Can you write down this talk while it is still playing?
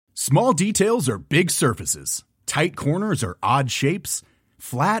Small details are big surfaces. Tight corners are odd shapes.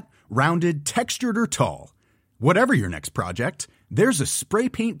 Flat, rounded, textured, or tall. Whatever your next project, there's a spray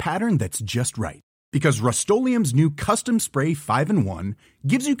paint pattern that's just right. Because Rust-Oleum's new Custom Spray 5-in-1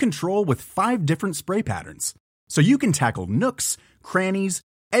 gives you control with 5 different spray patterns. So you can tackle nooks, crannies,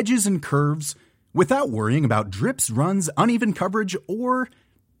 edges, and curves without worrying about drips, runs, uneven coverage, or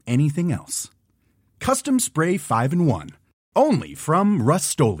anything else. Custom Spray 5-in-1. Only from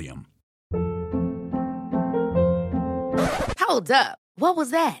Rust-Oleum. Hold up. What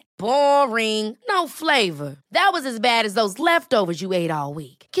was that? Boring. No flavor. That was as bad as those leftovers you ate all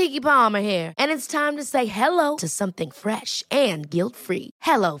week. Keke Palmer here. And it's time to say hello to something fresh and guilt-free.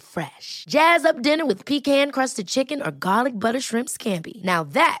 Hello Fresh. Jazz up dinner with pecan-crusted chicken or garlic butter shrimp scampi. Now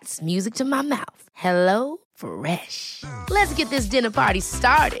that's music to my mouth. Hello Fresh. Let's get this dinner party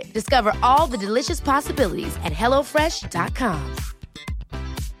started. Discover all the delicious possibilities at HelloFresh.com.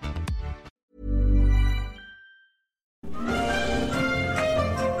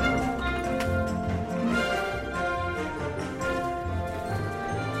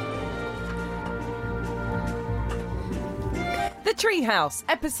 The Treehouse,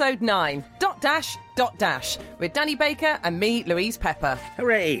 Episode 9, Dot Dash, with Danny Baker and me, Louise Pepper.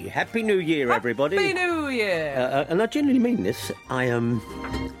 Hooray! Happy New Year, everybody. Happy New Year! And I genuinely mean this. I can't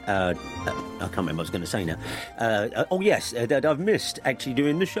remember what I was going to say now. I've missed actually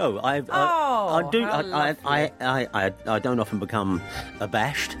doing the show. I don't often become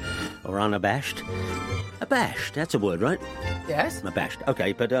abashed or unabashed. Abashed, that's a word, right? Yes. Abashed.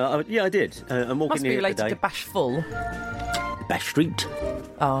 Okay, but I did. I'm walking Must be here related today. to Bashful. Bash Street.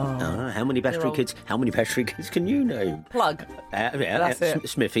 How many Bash Street kids? How many Bash Street kids can you name? Plug. That's it.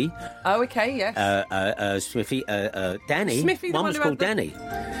 Smithy. Oh, okay, yes. Smithy. Danny. Smithy, one was called Danny.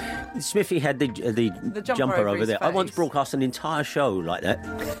 Smithy had the jumper over there. I once broadcast an entire show like that.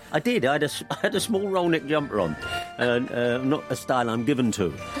 I did. I had a small roll neck jumper on, not a style I'm given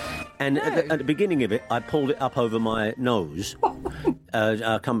to. And at the beginning of it, I pulled it up over my nose. I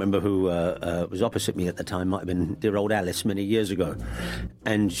can't remember who was opposite me at the time. Might have been dear old Alice many years ago.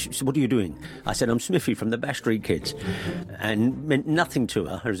 And she said, "What are you doing?" I said, "I'm Smithy from the Bash Street Kids," and meant nothing to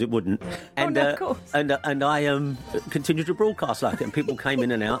her, as it wouldn't. And of course. And I continued to broadcast like it. And people came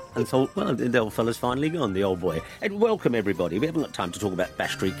in and out and thought, "Well, the old fella's finally gone, the old boy." And welcome everybody. We haven't got time to talk about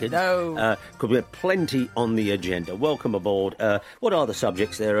Bash Street Kids. No, because we have plenty on the agenda. Welcome aboard. What are the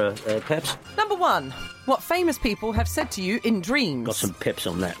subjects there, Peps? Number 1, what famous people have said to you in dreams. Got some pips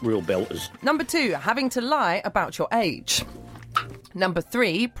on that, real belters. Number 2, having to lie about your age. Number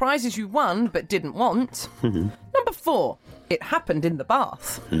 3, prizes you won but didn't want. Number 4, it happened in the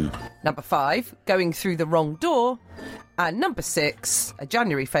bath. Number 5, going through the wrong door. And number 6, a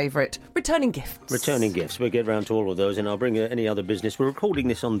January favourite, returning gifts. Returning gifts. We'll get around to all of those, and I'll bring any other business. We're recording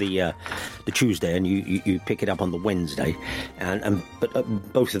this on the Tuesday, and you pick it up on the Wednesday.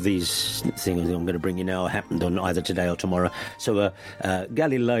 But both of these things I'm going to bring you now happened on either today or tomorrow. So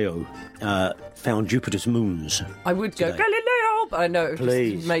Galileo found Jupiter's moons. I would go, Galileo, but I know it would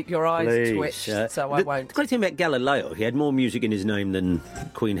just make your eyes twitch, so I won't. The great thing about Galileo, he had more music in his name than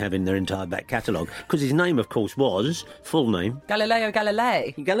Queen have in their entire back catalogue, because his name, of course, was... full name? Galileo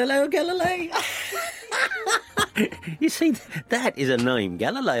Galilei. Galileo Galilei. You see, that is a name.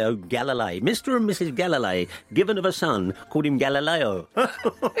 Galileo Galilei. Mr. and Mrs. Galilei, given of a son, called him Galileo.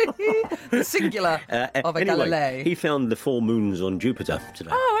 The singular of a anyway, Galilei. He found the 4 moons on Jupiter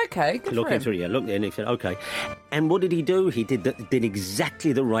today. Oh, okay. Good Looking for him. through, looked there and he said, okay. And what did he do? He did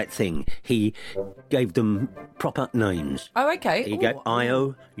exactly the right thing. He gave them proper names. Oh, okay. He gave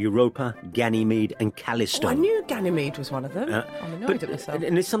Io, Europa, Ganymede, and Callisto. Oh, I knew Ganymede was one of them. I'm annoyed at myself.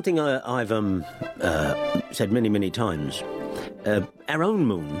 And it's something I've said many times. Our own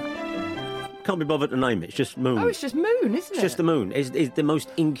moon, can't be bothered to name it, it's just moon. Oh, it's just moon, isn't it? It's just the moon. It's the most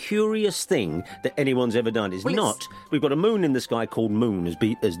incurious thing that anyone's ever done. We've got a moon in the sky called Moon, as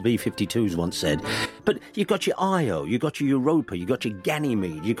the B-52s once said. But you've got your Io, you've got your Europa, you've got your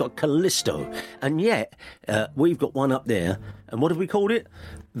Ganymede, you've got Callisto. And yet, we've got one up there. And what have we called it?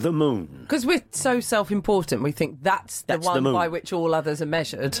 The moon. Because we're so self-important, we think that's the one by which all others are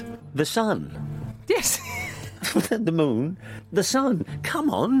measured. The sun. Yes. The moon, the sun.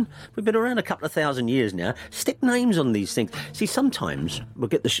 Come on. We've been around a couple of thousand years now. Stick names on these things. See, sometimes we'll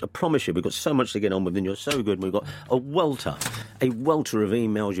get this, I promise you, we've got so much to get on with and you're so good. We've got a welter of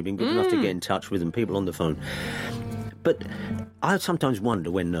emails you've been good enough to get in touch with and people on the phone. But I sometimes wonder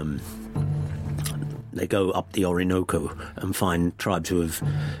when they go up the Orinoco and find tribes who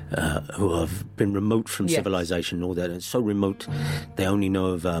have been remote from civilization and all that. It's so remote they only know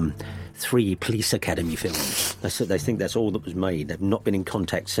of 3 Police Academy films. They think that's all that was made. They've not been in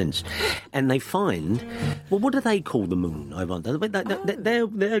contact since. And they find, well, what do they call the moon, I wonder?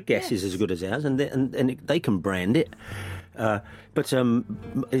 Their guess is as good as ours, and they can brand it. But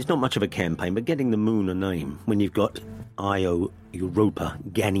it's not much of a campaign, but getting the moon a name when you've got Io, Europa,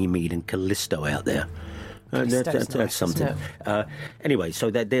 Ganymede and Callisto out there. That's something. Anyway, so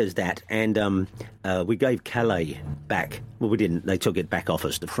there's that. And we gave Calais back. Well, we didn't. They took it back off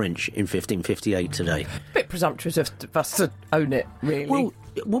us, the French, in 1558 today. A bit presumptuous of us to own it, really. Well,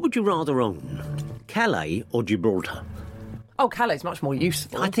 what would you rather own? Calais or Gibraltar? Oh, Calais is much more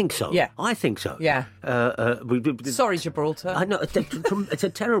useful. I think so. Yeah. I think so. Yeah. Sorry, Gibraltar. I know, it's a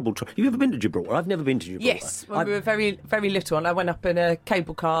terrible trip. Have you ever been to Gibraltar? I've never been to Gibraltar. Yes, when we were very, very little, and I went up in a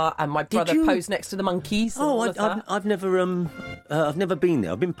cable car, and my brother posed next to the monkeys. I've never been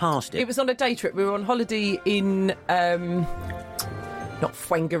there. I've been past it. It was on a day trip. We were on holiday in not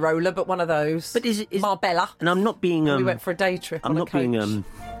Fuengirola, but one of those. But is Marbella? And I'm not being. We went for a day trip. I'm not being.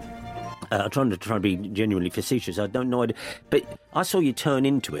 I'm trying to be genuinely facetious. I don't know, but I saw you turn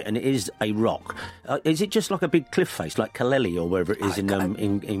into it, and it is a rock. Is it just like a big cliff face, like Kaleli or wherever it is in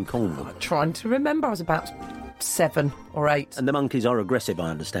Cornwall? I'm trying to remember. I was about 7 or 8. And the monkeys are aggressive, I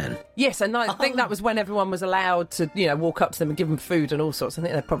understand. Yes, and I think that was when everyone was allowed to, walk up to them and give them food and all sorts. I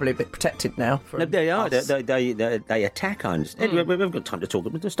think they're probably a bit protected now. They are. They attack, I understand. Anyway, we've got time to talk.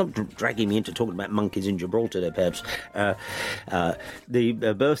 Stop dragging me into talking about monkeys in Gibraltar there, perhaps.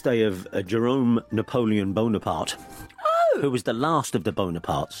 The birthday of Jerome Napoleon Bonaparte. Who was the last of the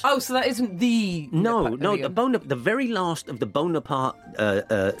Bonapartes? Oh, so that isn't the the very last of the Bonaparte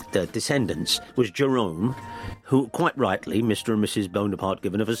the descendants was Jerome, who, quite rightly, Mr. and Mrs. Bonaparte,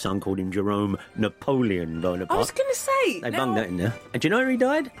 given of a son, called him Jerome Napoleon Bonaparte. I was going to say... They bunged that in there. And do you know where he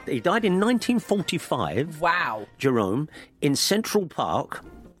died? He died in 1945. Wow. Jerome, in Central Park...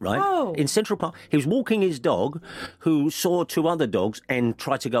 Right? Oh. In Central Park. He was walking his dog, who saw 2 other dogs and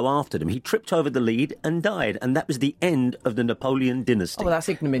tried to go after them. He tripped over the lead and died. And that was the end of the Napoleon dynasty. Oh, well, that's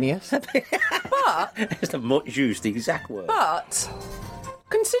ignominious. But... It's not used, the exact word. But,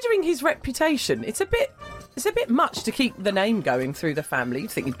 considering his reputation, it's a bit much to keep the name going through the family. You'd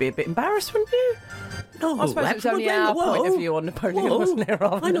think you'd be a bit embarrassed, wouldn't you? No, I suppose it was only our point of view on Napoleon, wasn't it,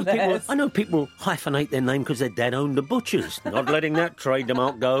 rather than theirs? I know people hyphenate their name because their dad owned the butchers. Not letting that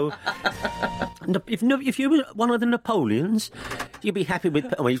trademark go. If you were one of the Napoleons, you'd be happy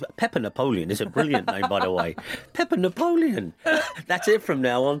with... Pepper Napoleon is a brilliant name, by the way. Pepper Napoleon. That's it from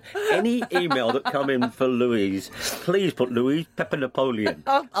now on. Any email that come in for Louise, please put Louise Pepper Napoleon.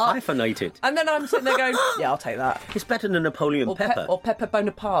 Hyphenate it. And then I'm sitting there going, yeah, I'll take that. It's better than Napoleon Pepper. Or Pepper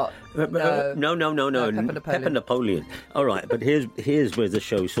Bonaparte. No. Pepper Napoleon. All right, but here's where the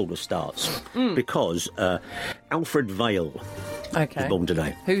show sort of starts. Because Alfred Vail is born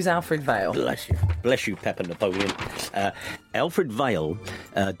today. Who's Alfred Vail? Bless you, Pepper Napoleon. Alfred Vail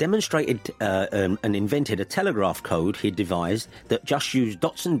demonstrated and invented a telegraph code he'd devised that just used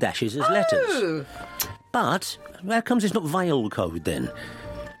dots and dashes as letters. But how comes it's not Vail code then?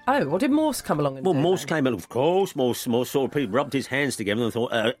 Oh, well, did Morse come along? Morse came along, of course. Morse sort of rubbed his hands together and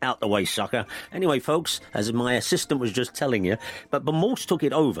thought, out the way, sucker. Anyway, folks, as my assistant was just telling you, but Morse took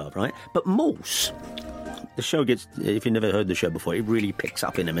it over, right? But Morse... The show gets... If you've never heard the show before, it really picks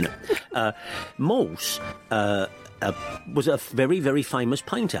up in a minute. Morse... was a very, very famous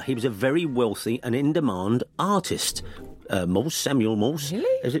painter. He was a very wealthy and in-demand artist. Samuel Morse.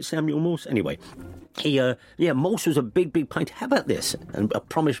 Really? Is it Samuel Morse? Anyway... Morse was a big, big painter. How about this? And I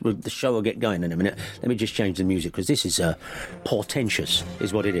promise the show will get going in a minute. Let me just change the music, because this is portentous,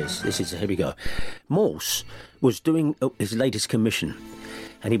 is what it is. Here we go. Morse was doing his latest commission,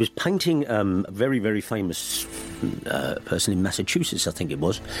 and he was painting a very, very famous person in Massachusetts, I think it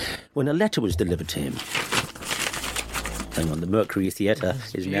was, when a letter was delivered to him. Hang on, the Mercury Theatre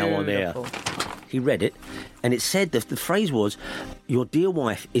is now on air. He read it, and it said that the phrase was, "Your dear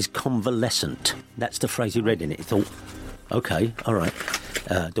wife is convalescent." That's the phrase he read in it. He thought, OK, all right.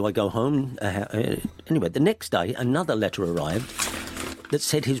 Do I go home? Anyway, the next day, another letter arrived that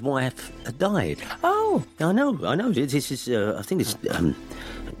said his wife had died. Oh. I know. This is, I think it's...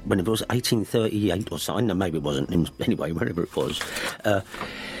 when it was 1838 or something. No, maybe it wasn't. Anyway, whenever it was.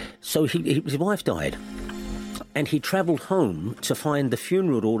 So his wife died. And he travelled home to find the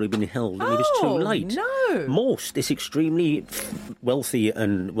funeral had already been held, and he was too late. No. Morse, this extremely wealthy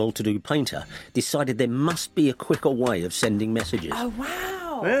and well-to-do painter, decided there must be a quicker way of sending messages. Oh,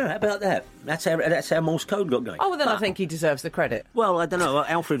 wow. Oh. Yeah, how about that? That's how Morse code got going. Oh, well, then I think he deserves the credit. Well, I don't know.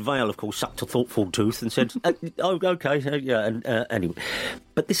 Alfred Vail, of course, sucked a thoughtful tooth and said, oh, OK, yeah, anyway.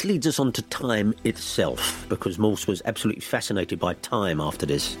 But this leads us on to time itself, because Morse was absolutely fascinated by time after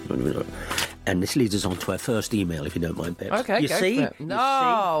this. And this leads us on to our first email, if you don't mind, Pep. OK, you go see? for it.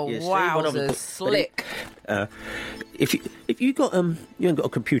 No, wowzers, slick. If you got you ain't got a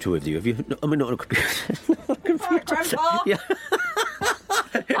computer with you, have you? I mean, not a computer. Not a computer. Right, Grandpa. Yeah.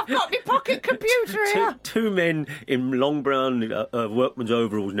 I've got my pocket computer here. Two men in long brown workman's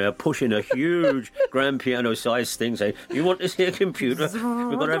overalls now pushing a huge grand piano-sized thing, saying, "You want to see a computer?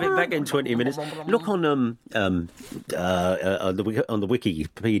 We've got to have it back in 20 minutes." Look on the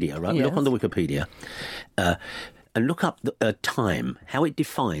Wikipedia, right? Yes. Look on the Wikipedia. And look up time, how it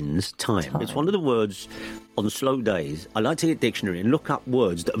defines time. It's one of the words on slow days. I like to get a dictionary and look up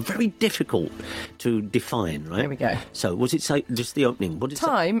words that are very difficult to define, right? There we go. So, what does it say? Just the opening. What did it say?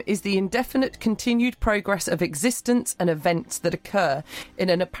 Time is the indefinite continued progress of existence and events that occur in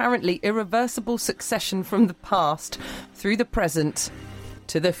an apparently irreversible succession from the past through the present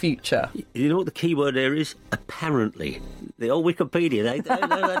to the future. You know what the key word there is? Apparently. The old Wikipedia,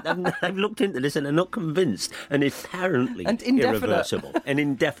 they've looked into this and they're not convinced. And apparently and indefinite. Irreversible and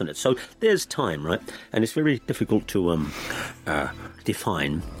indefinite. So there's time, right? And it's very difficult to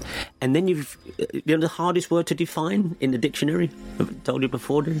define. And then the hardest word to define in the dictionary, I've told you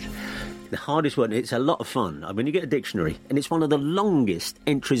before, didn't you? The hardest word, it's a lot of fun. I mean, you get a dictionary, and it's one of the longest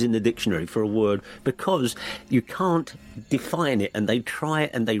entries in the dictionary for a word because you can't define it, and they try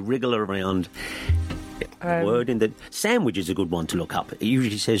it and they wriggle around. Word in the sandwich is a good one to look up. It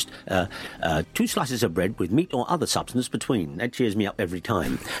usually says 2 slices of bread with meat or other substance between. That cheers me up every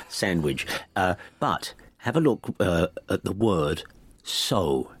time. Sandwich. But have a look at the word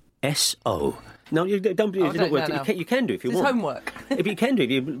so. S-O. No, you don't. No. You can do if you it's want. homework. If you can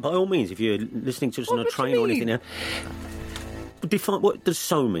do, by all means, if you're listening to us on a train or anything. Define what does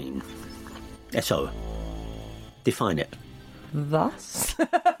so mean? S-O. Define it. Thus?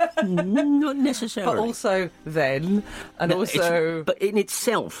 Not necessarily. But also then, and also... But in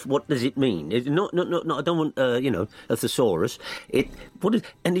itself, what does it mean? It's not. I don't want, a thesaurus.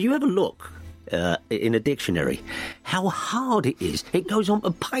 And you have a look in a dictionary, how hard it is. It goes on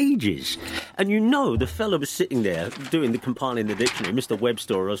for pages. And the fellow was sitting there compiling the dictionary, Mr.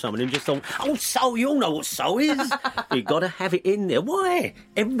 Webster or something, and just thought, oh, so, you all know what so is. You've got to have it in there. Why?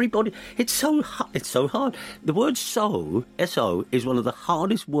 Everybody, it's so hard. The word so, S-O, is one of the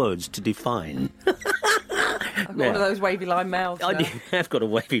hardest words to define. I've got one of those wavy line mouths. I have got a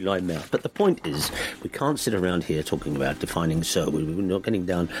wavy line mouth. But the point is, we can't sit around here talking about defining so. We're not getting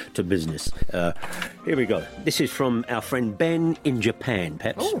down to business. Here we go. This is from our friend Ben in Japan,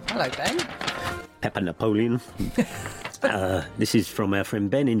 Peps. Oh, hello, Ben. Pepper Napoleon. This is from our friend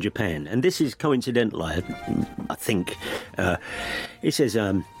Ben in Japan. And this is coincidental, I think. He says...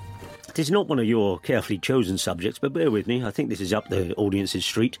 It is not one of your carefully chosen subjects, but bear with me. I think this is up the audience's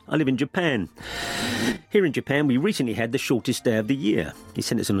street. I live in Japan. Here in Japan, we recently had the shortest day of the year. He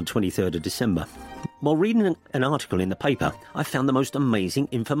sent us on the 23rd of December. While reading an article in the paper, I found the most amazing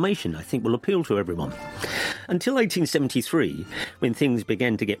information I think will appeal to everyone. Until 1873, when things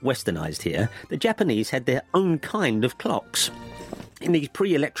began to get westernised here, the Japanese had their own kind of clocks. In these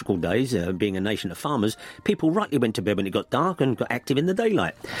pre-electrical days, being a nation of farmers, people rightly went to bed when it got dark and got active in the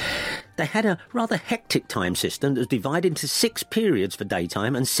daylight. They had a rather hectic time system that was divided into 6 periods for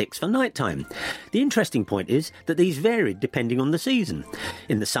daytime and 6 for nighttime. The interesting point is that these varied depending on the season.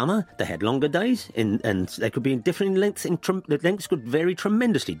 In the summer, they had longer days, and they could be in different lengths. The lengths could vary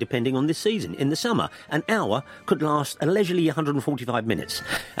tremendously depending on the season. In the summer, an hour could last a leisurely 145 minutes,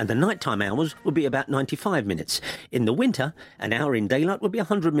 and the nighttime hours would be about 95 minutes. In the winter, an hour in daylight would be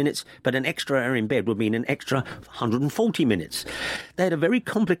 100 minutes, but an extra hour in bed would mean an extra 140 minutes. They had a very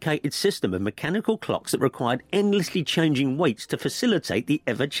complicated system of mechanical clocks that required endlessly changing weights to facilitate the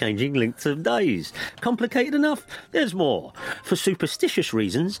ever-changing lengths of days. Complicated enough? There's more. For superstitious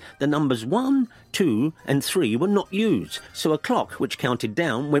reasons, the numbers 1, 2 and 3 were not used, so a clock which counted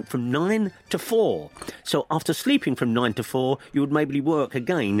down went from 9 to 4. So after sleeping from 9 to 4, you would maybe work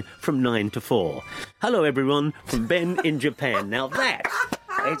again from 9 to 4. Hello everyone, from Ben in Japan. Now that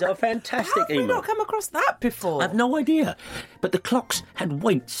is a fantastic email. Have we not come across that before? I've no idea. But the clocks had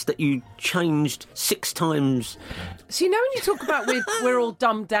weights that you changed 6 times. So when you talk about we're all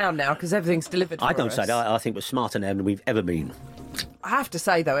dumbed down now because everything's delivered for I don't us. say that. I think we're smarter now than we've ever been. I have to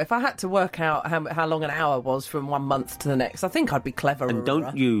say, though, if I had to work out how long an hour was from 1 month to the next, I think I'd be cleverer. And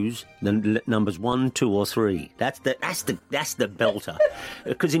don't use the numbers 1, 2, or 3. That's the belter.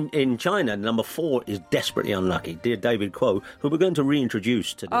 Because in China, number 4 is desperately unlucky. Dear David Quo, who we're going to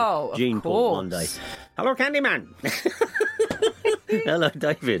reintroduce to the Gene Pool one day. Hello, Candyman. Hello,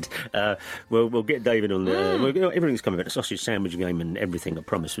 David. We'll get David on the... everything's coming back. The sausage sandwich game and everything, I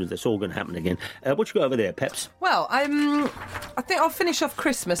promise. That's all going to happen again. What you got over there, Peps? Well, I think I'll finish off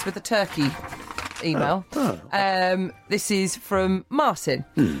Christmas with a turkey email. This is from Martin.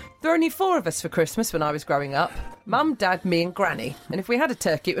 There were only 4 of us for Christmas when I was growing up. Mum, Dad, me and Granny. And if we had a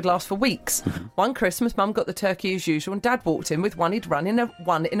turkey, it would last for weeks. One Christmas, Mum got the turkey as usual and Dad walked in with one he'd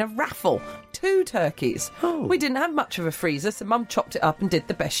won in a raffle. 2 turkeys. Oh. We didn't have much of a freezer, so Mum chopped it up and did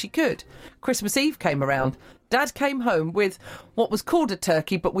the best she could. Christmas Eve came around. Dad came home with what was called a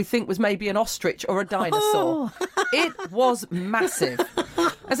turkey, but we think was maybe an ostrich or a dinosaur. It was massive.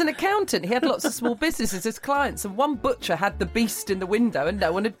 As an accountant, he had lots of small businesses as clients, and one butcher had the beast in the window and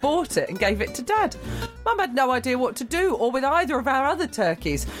no one had bought it and gave it to Dad. Mum had no idea what to do or with either of our other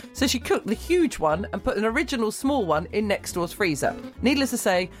turkeys, so she cooked the huge one and put an original small one in next door's freezer. Needless to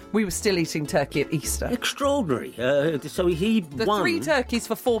say, we were still eating turkey at Easter. Extraordinary. So he won. 3 turkeys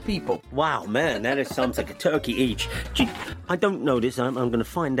for 4 people. Wow, man, that is something. A turkey each. I don't know this. I'm going to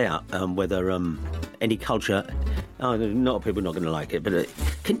find out whether any culture... not people are not going to like it, but do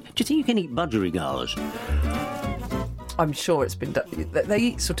you think you can eat budgerigars? I'm sure it's been done. They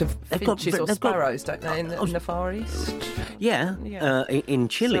eat sort of finches or sparrows, don't they, in the Far East? Yeah. In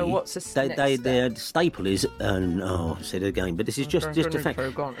Chile, so what's their staple is say it again, but this is just a fact.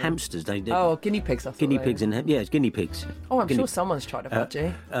 Hamsters. They do. Guinea pigs. I thought guinea pigs and it's guinea pigs. Oh, I'm sure someone's tried a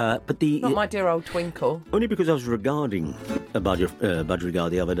budgie. But not my dear old Twinkle. Only because I was regarding a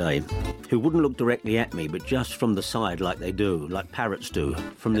budgerigar the other day, who wouldn't look directly at me, but just from the side, like they do, like parrots do.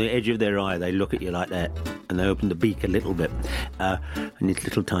 From the edge of their eye, they look at you like that, and they open the beak a little bit, and its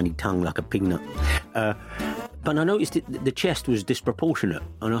little tiny tongue like a pig nut. But I noticed the chest was disproportionate,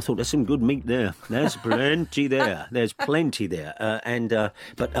 and I thought there's some good meat there. There's plenty there. There's plenty there.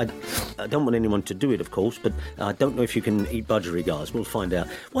 But I don't want anyone to do it, of course. But I don't know if you can eat budgerigars. We'll find out.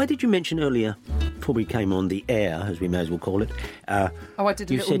 Why did you mention earlier, before we came on the air, as we may as well call it? I did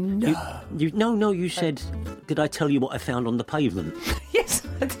a little no. You said, did I tell you what I found on the pavement? Yes.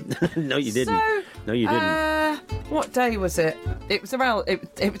 No, you didn't. No, you didn't. What day was it? It was around.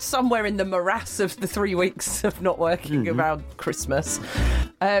 It was somewhere in the morass of the 3 weeks of not working around Christmas.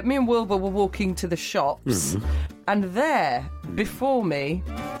 Me and Wilbur were walking to the shops, and there, before me,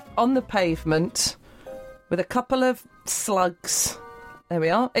 on the pavement, with a couple of slugs. There we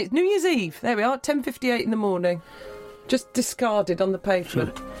are. It's New Year's Eve. There we are. 10:58 in the morning. Just discarded on the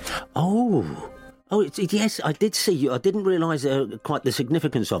pavement. Yes, I did see you. I didn't realise quite the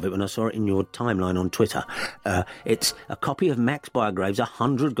significance of it when I saw it in your timeline on Twitter. It's a copy of Max Bygrave's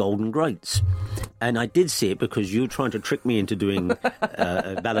 100 Golden Greats. And I did see it because you were trying to trick me into doing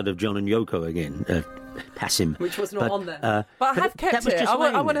a Ballad of John and Yoko again. Pass him. Which was not on there. But I have kept it.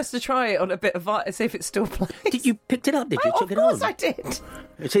 I want us to try it on a bit of see if it still plays. Did you pick it up? Did you check it Of out? course I did.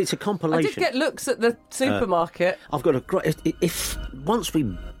 It's a compilation. I did get looks at the supermarket. I've got a great... If once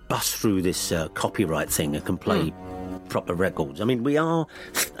we bust through this copyright thing and can play proper records. I mean, we are,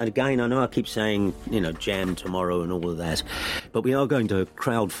 and again, I know I keep saying, Jam tomorrow and all of that, but we are going to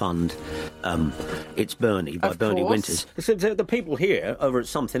crowdfund It's Bernie by Bernie Winters. So the people here over at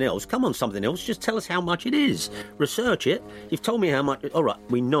Something Else, come on Something Else, just tell us how much it is. Research it. You've told me how much. All right,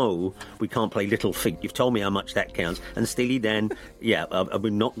 we know we can't play Little Feat. You've told me how much that counts. And Steely Dan,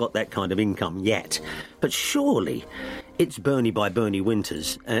 we've not got that kind of income yet. But surely It's Bernie by Bernie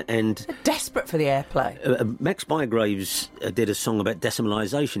Winters. And they're desperate for the airplay. Max Bygraves did a song about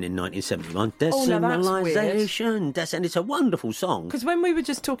decimalisation in 1971. Decimalisation. And it's a wonderful song. Because when we were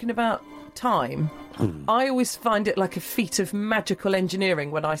just talking about time, I always find it like a feat of magical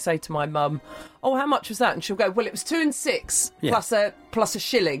engineering when I say to my mum, "Oh, how much was that?" And she'll go, "Well, it was 2 and 6 plus a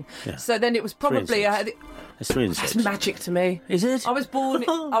shilling." Yeah. So then it was probably It's 3 and 6. That's magic to me. Is it? I was born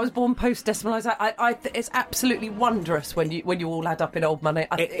post decimalisation. It's absolutely wondrous when you all add up in old money.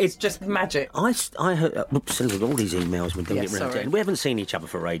 It's just magic. I heard all these emails we don't get round to. We haven't seen each other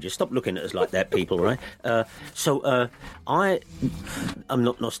for ages. Stop looking at us like that, people, right? I'm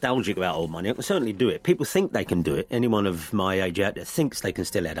not nostalgic about old money. I can certainly do it. People think they can do it. Anyone of my age out there thinks they can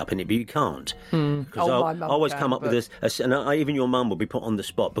still add up in it, but you can't. Because I always come up with this, and even your mum will be put on the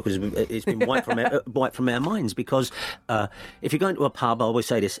spot because it's been wiped from our minds. Because if you're going to a pub, I always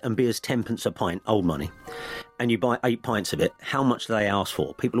say this, and beer's 10 pence a pint, old money. and you buy 8 pints of it, how much do they ask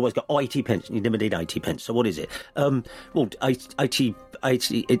for? People always go, 80 pence. You never did 80 pence. So what is it? Well, 80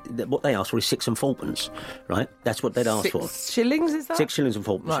 what they ask for is 6 and 4 pence, right? That's what they'd ask for. 6 shillings, is that? 6 shillings and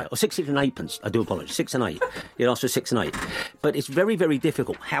 4 pence. Right. Or 6 and 8 pence. I do apologise. 6 and 8. You'd ask for 6 and 8. But it's very, very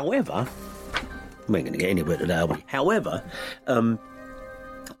difficult. However, we ain't going to get anywhere today, are we? However,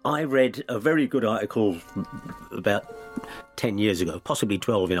 I read a very good article about 10 years ago, possibly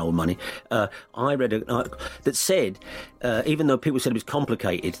 12 in old money. I read an article that said, even though people said it was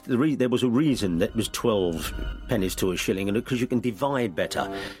complicated, there was a reason that it was 12 pennies to a shilling, and because you can divide better.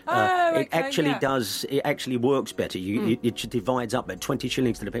 It actually does. It actually works better. It divides up at 20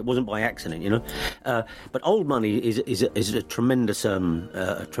 shillings to the penny. It wasn't by accident, you know. But old money is a tremendous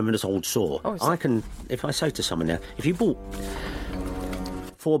old saw. I can, if I say to someone now, if you bought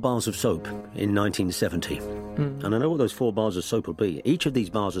 4 bars of soap in 1970, and I know what those 4 bars of soap will be. Each of these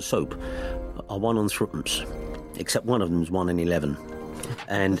bars of soap are 1 on threepence, except one of them's 1 in 11.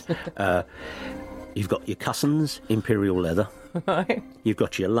 And you've got your Cussons Imperial Leather, you've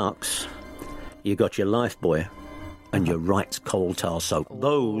got your Lux, you've got your Lifebuoy, and your Wright's Coal Tar Soap.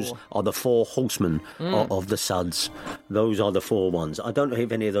 Those are the 4 horsemen of the suds. Those are the 4 ones. I don't know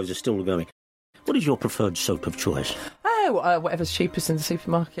if any of those are still going. What is your preferred soap of choice? Whatever's cheapest in the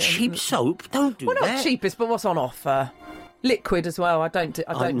supermarket. Cheap soap? Don't do that. Well, not cheapest, but what's on offer. Liquid as well. I don't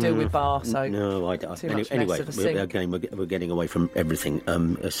deal with bar soap. No, I don't. Anyway, we're getting away from everything.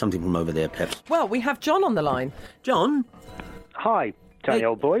 Something from over there, Peps. Well, we have John on the line. John? Hi, Tony,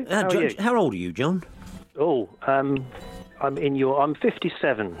 old boy. How are you? How old are you, John? Oh, I'm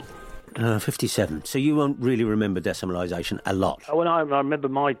 57. 57. So you won't really remember decimalisation a lot. Oh, and I remember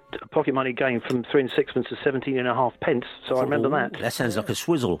my pocket money going from 3 and 6 pence to 17.5 pence, so I remember that. That sounds like a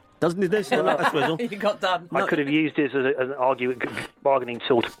swizzle. Doesn't it? That sound like a swizzle? You got done. I could have used it as an argument, bargaining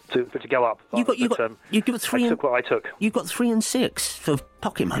tool to go up. You got 3 I took what I took. You got 3 and 6 for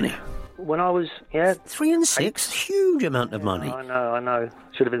pocket money. When I was, 3 and 6, huge amount of money. I know.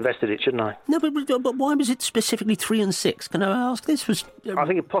 Should have invested it, shouldn't I? No, but why was it specifically 3 and 6? Can I ask? This was. I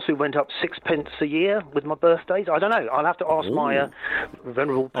think it possibly went up 6 pence a year with my birthdays. I don't know. I'll have to ask my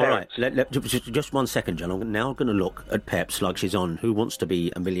venerable parents. All right, just 1 second, John. I'm now going to look at Peps like she's on Who Wants to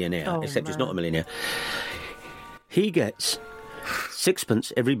Be a Millionaire, except she's not a millionaire. He gets 6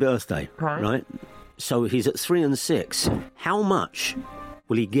 pence every birthday, right? So he's at 3 and 6. How much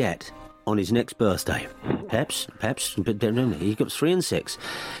will he get on his next birthday? Peps, he got 3 and 6.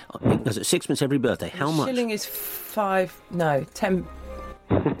 That's at 6 pence every birthday. How much? Shilling is 10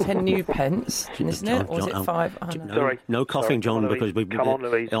 new pence, isn't it? Or is it 5? Sorry. No coughing, John, because we've come on,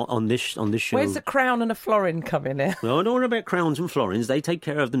 Louise. on this show. Where's the crown and a florin come in here? No, I don't worry about crowns and florins. They take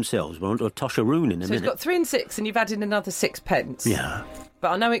care of themselves. We'll on Tosharoon in a minute. So he's got 3 and 6, and you've added another 6 pence. Yeah.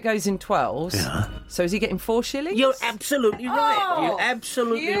 But I know it goes in 12s. Yeah. So is he getting 4 shillings? You're absolutely right. You're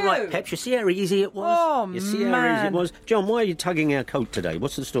absolutely right, Peps. You see how easy it was? Oh, you see how easy it was? John, why are you tugging our coat today?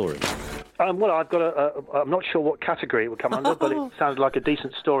 What's the story? Well, I've got I'm not sure what category it would come under, but it sounds like a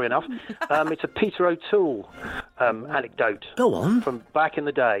decent story enough. It's a Peter O'Toole anecdote. Go on. From back in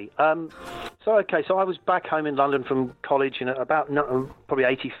the day. So I was back home in London from college in about probably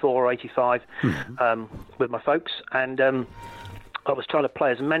 84 or 85 with my folks, and I was trying to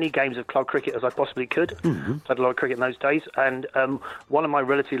play as many games of club cricket as I possibly could. Played a lot of cricket in those days, and one of my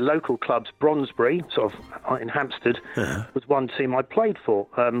relatively local clubs, Brondesbury, sort of in Hampstead, was one team I played for,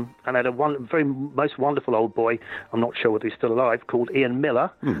 and I had a most wonderful old boy, I'm not sure whether he's still alive, called Ian Miller.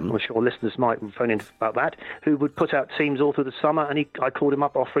 I'm sure listeners might phone in about that, who would put out teams all through the summer, and I called him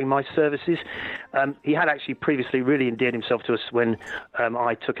up offering my services. He had actually previously really endeared himself to us when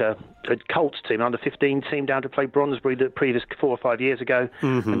I took a Colts team, under 15 team, down to play Brondesbury the previous 4 or 5 years ago,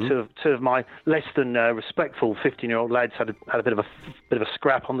 and two of my less than respectful 15-year-old lads had a bit of a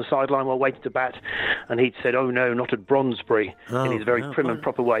scrap on the sideline while waiting to bat, and he'd said, "Oh no, not at Brondesbury," in his very prim and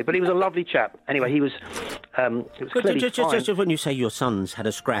proper way. But he was a lovely chap. Anyway, he was. It was clearly just when you say your sons had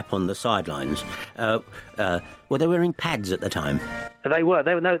a scrap on the sidelines, were they wearing pads at the time? They were.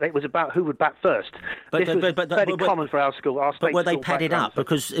 No, it was about who would bat first. This was fairly common for our school. But were they padded up?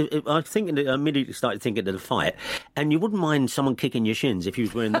 Because I immediately started thinking of the fight, and you wouldn't mind someone kicking your shins if you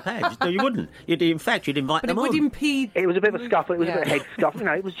was wearing the pads. No, you wouldn't. In fact, you'd invite them on. But it would impede. It was a bit of a scuffle. It was a bit of a head scuffle.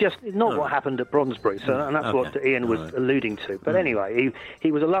 It was just not what happened at Brondesbury. So, and that's what Ian was alluding to. But anyway,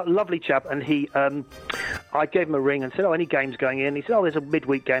 he was a lovely chap, and I gave him a ring and said, "Oh, any games going in?" He said, "Oh, there's a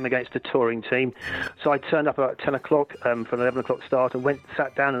midweek game against a touring team." So I turned up about 10 o'clock for an 11 o'clock start, and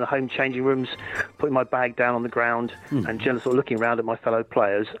sat down in the home changing rooms, putting my bag down on the ground and just sort of looking around at my fellow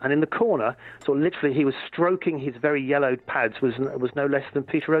players. And in the corner, sort of literally, he was stroking his very yellowed pads, was no less than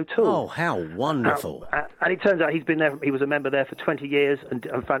Peter O'Toole. Oh, how wonderful. And it turns out he's been there, he was a member there for 20 years and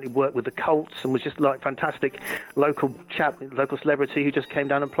apparently worked with the Colts and was just like fantastic local celebrity who just came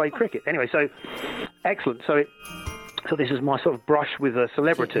down and played cricket. Anyway, so excellent. So this is my sort of brush with a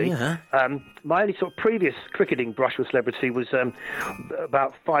celebrity. Yeah. My only sort of previous cricketing brush with celebrity was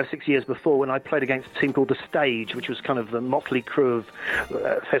about 5-6 years before, when I played against a team called The Stage, which was kind of the motley crew of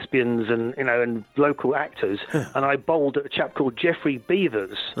thespians and local actors. And I bowled at a chap called Geoffrey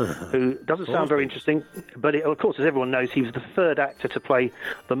Beavers, who doesn't sound very interesting, but of course, as everyone knows, he was the third actor to play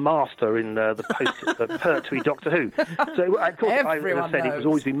the Master in the post-Pertwee Doctor Who. So, of course, as I said, it would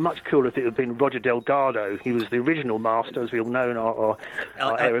always be much cooler if it had been Roger Delgado. He was the original Master, as we all know in our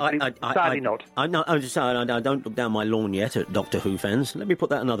era. Sadly not. I don't look down my lawn yet at Doctor Who fans. Let me put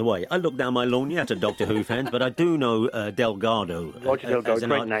that another way. I look down my lawn yet at Doctor Who fans, but I do know Delgado. Roger Delgado,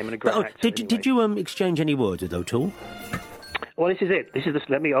 great name and a great actor. Did you exchange any words with O'Toole? Well, this is it. This is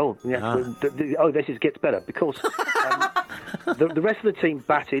let me. Oh, yeah. This gets better because the rest of the team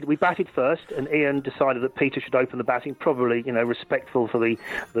batted. We batted first, and Ian decided that Peter should open the batting. Probably, respectful for the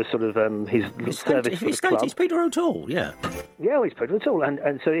sort of his service for the club. It's Peter O'Toole, yeah. Yeah, well, he's Peter O'Toole,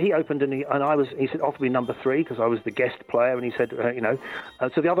 and so he opened, and he said offered me number 3 because I was the guest player, and he said,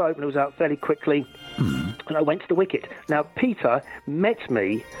 so the other opener was out fairly quickly, and I went to the wicket. Now Peter met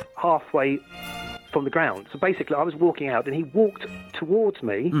me halfway from the ground. So basically, I was walking out, and he walked towards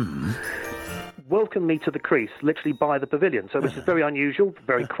me, welcomed me to the crease, literally by the pavilion. So this is very unusual,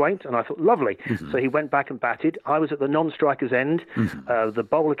 very quaint, and I thought, lovely. So he went back and batted. I was at the non-striker's end. The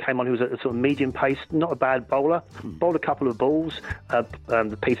bowler came on, who was at a sort of medium pace, not a bad bowler, bowled a couple of balls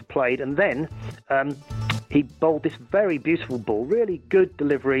that Peter played, and then he bowled this very beautiful ball, really good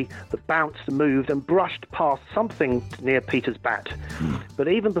delivery that bounced, moved, and brushed past something near Peter's bat. But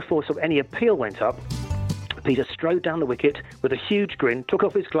even before sort of any appeal went up, Peter strode down the wicket with a huge grin, took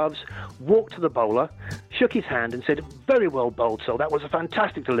off his gloves, walked to the bowler, shook his hand and said, "Very well bowled, Sol. That was a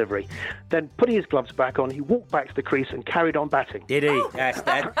fantastic delivery." Then, putting his gloves back on, he walked back to the crease and carried on batting. Did he?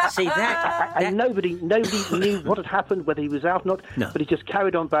 See that? And nobody knew what had happened, whether he was out or not, but he just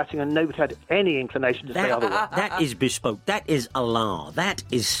carried on batting and nobody had any inclination to say otherwise. That is bespoke. That is Allah. That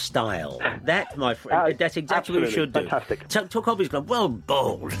is style. That, my friend, that's exactly what you should do. Fantastic. Took off his glove, well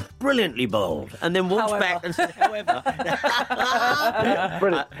bowled, brilliantly bowled, and then walked back and said, however.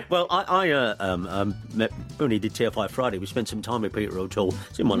 Brilliant. Well, I only did TFI Friday. We spent some time with Peter O'Toole.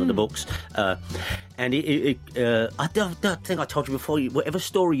 It's in one of the books. And I don't think I told you before, whatever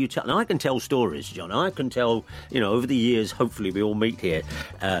story you tell, and I can tell stories, John. I can tell, over the years, hopefully we all meet here.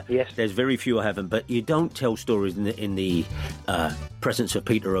 Yes. There's very few I haven't, but you don't tell stories in the presence of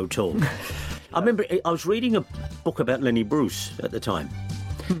Peter O'Toole. I remember I was reading a book about Lenny Bruce at the time.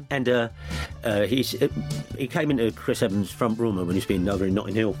 And he came into Chris Evans' front room when he's been over in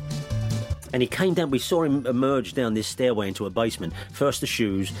Notting Hill. And he came down, we saw him emerge down this stairway into a basement. First the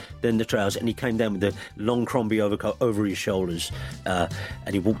shoes, then the trousers, and he came down with the long Crombie overcoat over his shoulders. And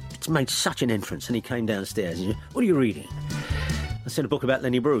he made such an entrance, and he came downstairs. And he said, "What are you reading?" I said, "A book about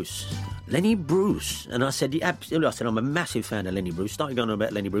Lenny Bruce." Lenny Bruce. And I said, "Yeah, absolutely." I said, "I'm a massive fan of Lenny Bruce." Started going on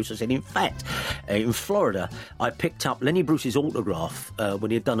about Lenny Bruce. I said, "In fact, in Florida, I picked up Lenny Bruce's autograph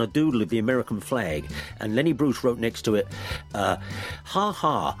when he had done a doodle of the American flag. And Lenny Bruce wrote next to it, ha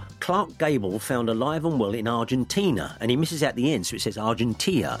ha, Clark Gable found alive and well in Argentina." And he misses out the end, so it says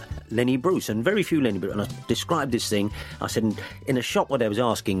Argentina, Lenny Bruce. And very few Lenny Bruce. And I described this thing. I said, in a shop where they was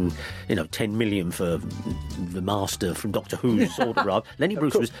asking, 10 million for the Master from Doctor Who's autograph, Lenny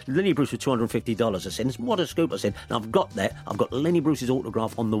Bruce was $250. I said, "What a scoop." I said, "I've got that. I've got Lenny Bruce's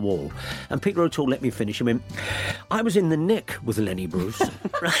autograph on the wall." And Peter O'Toole let me finish. I mean, I was in the nick with Lenny Bruce.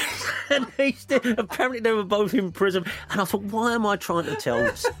 And apparently they were both in prison. And I thought, why am I trying to tell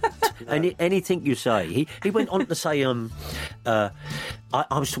this? Anything you say. He went on to say, I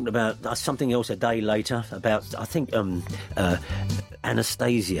was talking about something else a day later about, I think,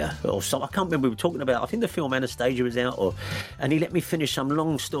 Anastasia or something. I can't remember. We were talking about, I think the film Anastasia was out, and he let me finish some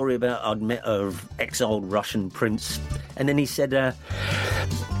long story about I'd met an exiled Russian prince. And then he said,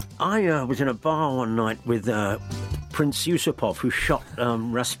 I was in a bar one night with Prince Yusupov, who shot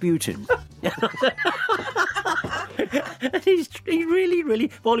Rasputin. And he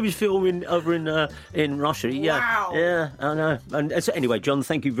really, while he was filming over in Russia. Wow. Yeah, I know. And so anyway, John,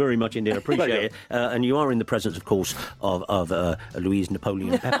 thank you very much indeed. I appreciate it. And you are in the presence, of course, of Louise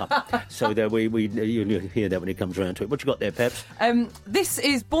Napoleon Pepper. So there you'll hear that when it comes around to it. What you got there, Peps? This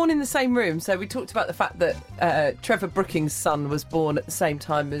is Born in the Same Room. So we talked about the fact that Trevor Brookings' son was born at the same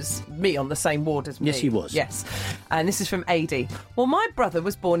time as me, on the same ward as me. Yes, he was. Yes. And this is from AD. Well, my brother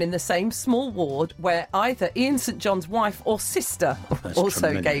was born in the same small ward where either Ian St John's wife or sister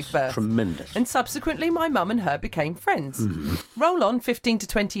also gave birth. Tremendous. And subsequently, my mum and her became friends. Roll on 15 to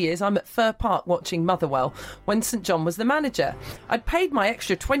 20 years, I'm at Fir Park watching Motherwell when St John was the manager. I'd paid my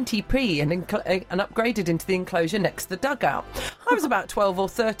extra 20p and upgraded into the enclosure next to the dugout. I was about 12 or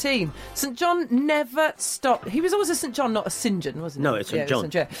 13. St John never stopped. He was always a St John, not a St John, wasn't he? No, it's St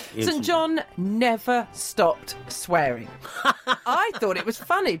John. St John never stopped swearing. I thought it was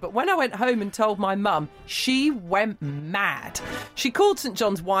funny, but when I went home and told my mum, she went mad. She called St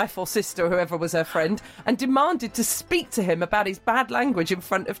John's wife or sister, whoever was her friend, and demanded to speak to him about his bad language in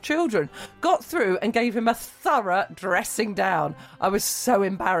front of children. Got through and gave him a thorough dressing down. I was so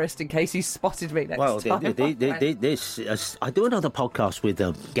embarrassed in case he spotted me next time. I do another podcast with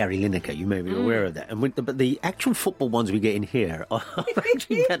Gary Lineker. You may be aware of that. And but the actual football ones we get in here are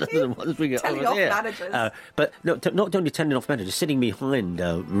actually better than the ones we get over there. Managers. But not only telling off managers, sitting behind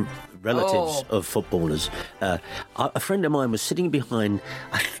relatives of footballers. A friend of mine was sitting behind,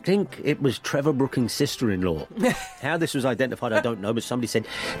 I think it was Trevor Brookings' sister-in-law. How this was identified, I don't know, but somebody said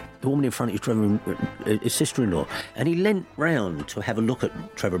the woman in front is his sister-in-law. And he leant round to have a look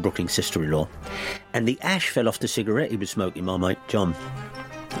at Trevor Brookings' sister-in-law. And the ash fell off the cigarette he was smoking, my mate John.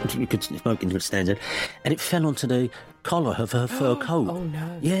 You could smoke into the standard, and it fell onto the collar of her fur coat. Oh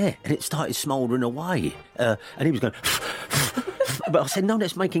no! Yeah, and it started smouldering away, and he was going. But I said, no,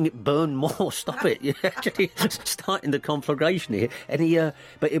 that's making it burn more. Stop it! You're actually starting the conflagration here. And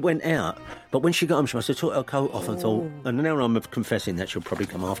but it went out. But when she got home, she must have took her coat off and thought. And now I'm confessing that she'll probably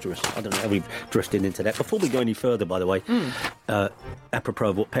come after us. I don't know how we've drifted into that. Before we go any further, by the way, apropos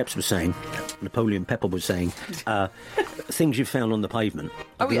of what Peps was saying, Napoleon Pepper was saying, things you found on the pavement.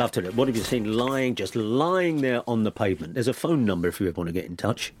 I'd love to know. What have you seen just lying there on the pavement? There's a phone number if you ever want to get in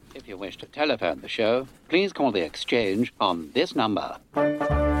touch. If you wish to telephone the show, please call the exchange on this number.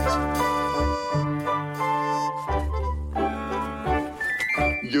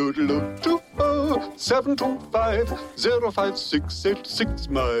 Yodeloo-doo-oh, 725-05686,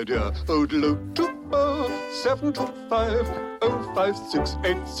 my dear. Yodeloo-doo-oh,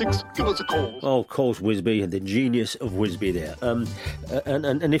 725-05686. Give us a call. Oh, of course, Wisby, the genius of Wisby there. And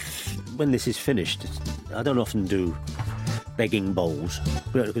if, when this is finished, I don't often do begging bowls,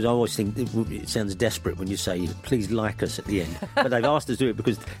 because I always think it sounds desperate when you say, please like us at the end. But they've asked us to do it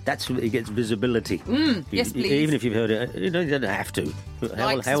because that's what it gets visibility. Yes, please. Even if you've heard it, you don't have to.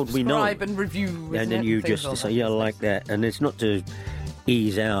 How would we know? Subscribe and review. And then you just say, yeah, I like that. And it's not to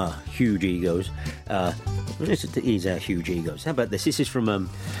ease our huge egos. It's to ease our huge egos. How about this? This is from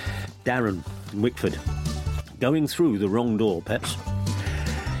Darren in Wickford. Going through the wrong door, Peps.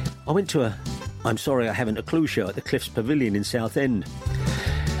 I went to I'm sorry I haven't a clue show at the Cliffs Pavilion in Southend.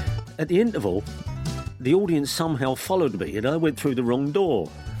 At the interval, the audience somehow followed me and I went through the wrong door.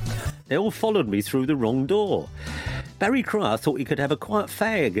 They all followed me through the wrong door. Barry Cryer thought he could have a quiet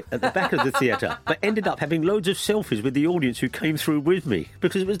fag at the back of the theatre, but ended up having loads of selfies with the audience who came through with me,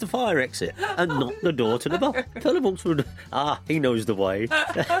 because it was the fire exit and not the door to the bar. He knows the way.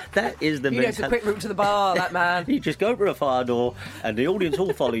 That is the He knows the quick route to the bar, that man. You just go for a fire door and the audience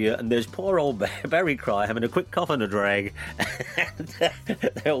all follow you, and there's poor old Barry Cryer having a quick cough and a drag.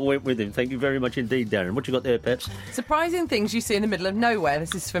 They all went with him. Thank you very much indeed, Darren. What you got there, Peps? Surprising things you see in the middle of nowhere.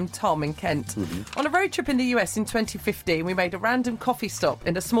 This is from Tom in Kent. On a road trip in the US in 2015, we made a random coffee stop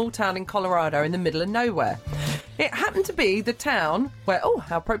in a small town in Colorado in the middle of nowhere. It happened to be the town where,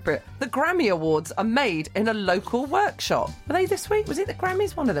 how appropriate, the Grammy Awards are made in a local workshop. Were they this week? Was it the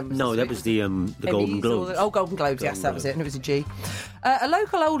Grammys? One of them was No, that was the Golden Globes. Golden Globes, yes, that was it, and it was a G. A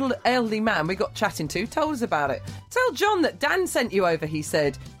local elderly man we got chatting to told us about it. Tell John that Dan sent you over, he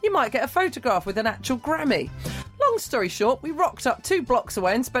said. You might get a photograph with an actual Grammy. Long story short, we rocked up 2 blocks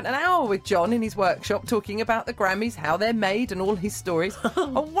away and spent an hour with John in his workshop talking about the Grammys, how they're made and all his stories.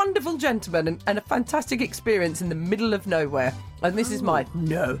 A wonderful gentleman and a fantastic experience in the middle of nowhere. And this is mine.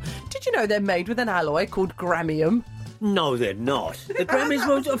 No. Did you know they're made with an alloy called Grammium? No, they're not. The Grammys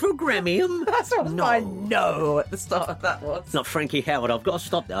were for Grammium. That's what I know at the start of that was. It's not Frankie Howard. I've got to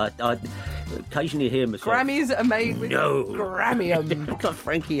stop that. I occasionally hear myself. Grammys are made with Grammium. Not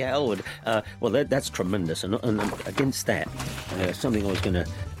Frankie Howard. Well, that's tremendous. And against that, something I was going to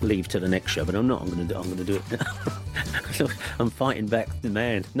leave to the next show, but I'm not. I'm going to do it now. I'm fighting back the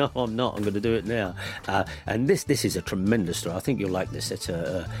man. No, I'm not. I'm going to do it now. And this is a tremendous story. I think you'll like this.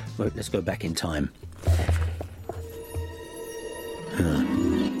 Let's go back in time.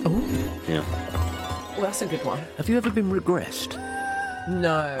 Yeah. Well, that's a good one. Have you ever been regressed?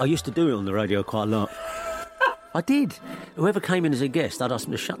 No. I used to do it on the radio quite a lot. I did. Whoever came in as a guest, I'd ask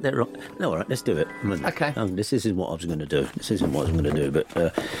them to shut their... No, all right, let's do it. Okay. This isn't what I was going to do. This isn't what I was going to do,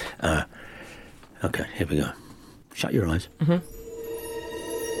 but... okay, here we go. Shut your eyes. Mm-hmm.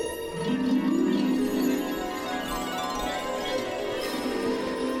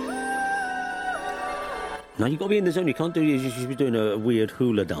 No, you've got to be in the zone. You can't do... You should be doing a weird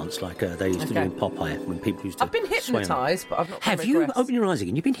hula dance like they used to do in Popeye when people used to... I've been hypnotised, but I've not been Have you? regressed. Open your eyes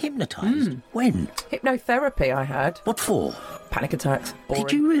again. You've been hypnotised? When? Hypnotherapy I had. What for? Panic attacks. Boring.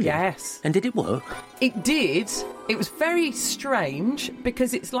 Did you really? Yes. And did it work? It did. It was very strange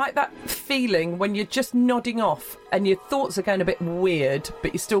because it's like that feeling when you're just nodding off and your thoughts are going a bit weird,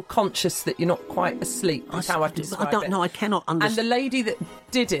 but you're still conscious that you're not quite asleep. That's how I describe it. I don't know. I cannot understand. And the lady that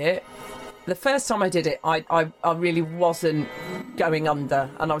did it, the first time I did it, I really wasn't going under,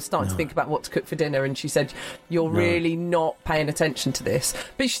 and I was starting to think about what to cook for dinner, and she said, you're really not paying attention to this.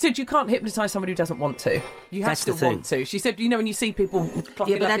 But she said, you can't hypnotise somebody who doesn't want to. You have to want to. She said, when you see people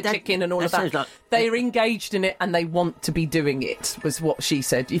clocking like a chicken and all of that, they're engaged in it and they want to be doing it, was what she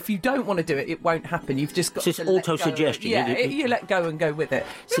said. If you don't want to do it, it won't happen. You've just got to let auto-suggestion. Yeah, you let go and go with it.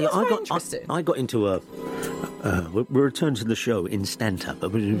 See, I got into a... we'll return to the show instanta,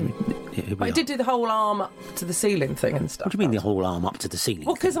 but I did do the whole arm up to the ceiling thing and stuff. What do you mean the whole arm up to the ceiling?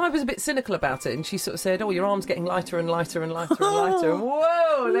 Well, because I was a bit cynical about it, and she sort of said, your arm's getting lighter and lighter and lighter and lighter.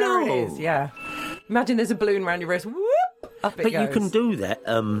 Whoa, there it is, yeah. Imagine there's a balloon around your wrist, whoop, up it goes. But you can do that,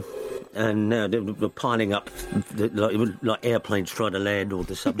 and now we're piling up like airplanes trying to land all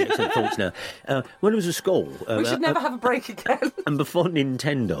the subjects and thoughts now. When I was at school... we should never have a break again. And before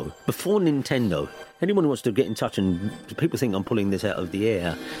Nintendo, anyone who wants to get in touch, and people think I'm pulling this out of the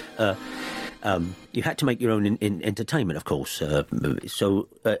air... you had to make your own entertainment, of course. So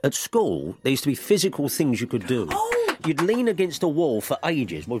at school, there used to be physical things you could do. You'd lean against a wall for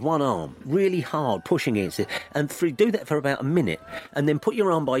ages with one arm, really hard, pushing against it, and do that for about a minute, and then put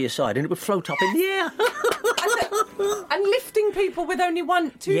your arm by your side, and it would float up in the air. And lifting people with only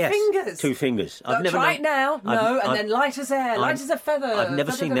two fingers. 2 fingers. I've never try it now. Then light as air, light as a feather. I've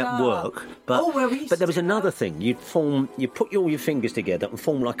never seen that work. But there was another thing. You put all your fingers together and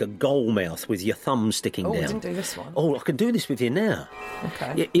form like a goal mouth with your thumb sticking down. I didn't do this one. Oh, I can do this with you now.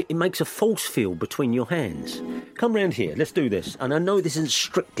 Okay. It makes a force field between your hands. Come round here. Let's do this. And I know this isn't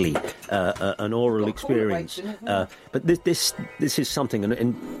strictly an oral experience, but this is something.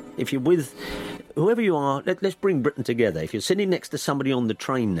 And if you're with whoever you are, let's bring Britain together. If you're sitting next to somebody on the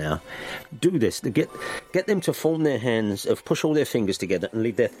train now, do this. Get them to form their hands, push all their fingers together and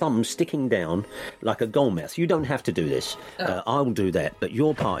leave their thumbs sticking down like a goal mouth. You don't have to do this. I'll do that, but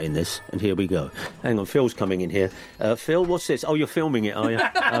you're part in this, and here we go. Hang on, Phil's coming in here. Phil, what's this? Oh, you're filming it, are you?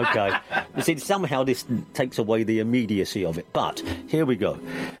 Okay. You see, somehow this takes away the immediacy of it, but here we go.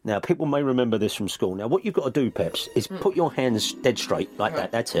 Now, people may remember this from school. Now, what you've got to do, Peps, is put your hands dead straight, like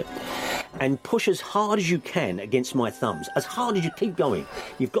that, that's it, and push as hard as you can against my thumbs. As hard as you keep going.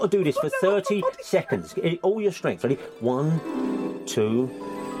 You've got to do this for 30 seconds. All your strength. Ready? 1,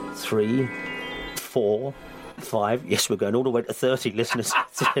 2, 3, 4, 5. Yes, we're going all the way to 30, listeners.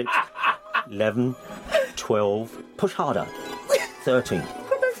 11, 12. Push harder. 13,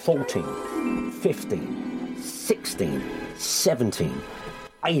 14, 15, 16, 17,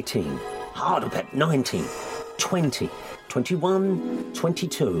 18. Harder, Pep. 19, 20, 21,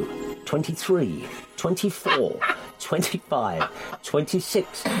 22. 23, 24, 25,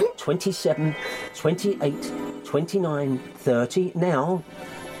 26, 27, 28, 29, 30. Now,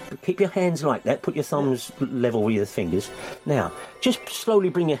 keep your hands like that. Put your thumbs level with your fingers. Now, just slowly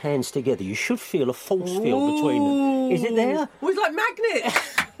bring your hands together. You should feel a force field between them. Is it there? Oh, it's like magnets.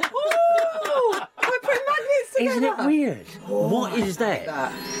 Ooh, we're putting magnets together. Isn't it weird? What is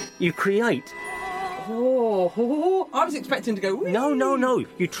that? You create... I was expecting to go... Wee. No.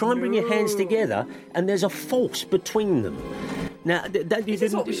 You try and bring your hands together, and there's a force between them. Now, this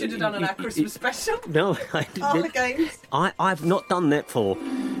is what we should have done on our Christmas special. No, all the games. I've not done that for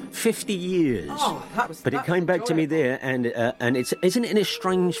 50 years. Oh, but it came back to me there, and isn't it a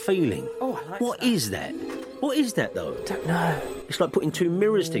strange feeling? Oh, I like What is that? What is that, though? I don't know. It's like putting 2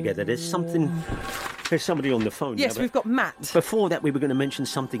 mirrors together. There's something... There's somebody on the phone. Yes, we've got Matt. Before that, we were going to mention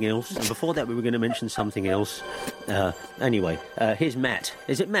something else, and before that, we were going to mention something else. Anyway, here's Matt.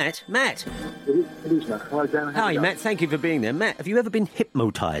 Is it Matt? Matt? It is Matt. Hello, Dan. Hi, Matt. Thank you for being there. Matt, have you ever been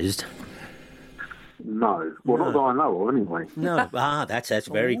hypnotised? No. Well, not that I know of, anyway. No. That's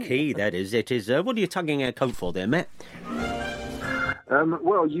very key, that is. It is. What are you tugging our coat for there, Matt?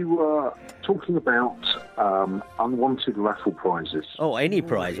 Well, you were talking about unwanted raffle prizes. Oh, any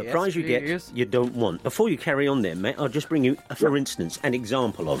prize. A prize you get you don't want. Before you carry on there, Matt, I'll just bring you, for instance, an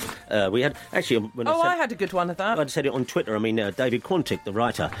example of... we had... Actually, when I had a good one of that. I'd said it on Twitter. I mean, David Quantick, the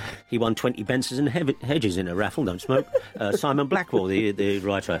writer, he won 20 Bensons and Hedges in a raffle, don't smoke. Simon Blackwell, the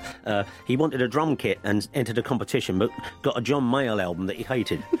writer, he wanted a drum kit and entered a competition, but got a John Mayall album that he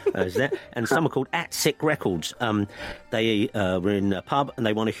hated. Is that? And some are called At Sick Records. They were in a pub and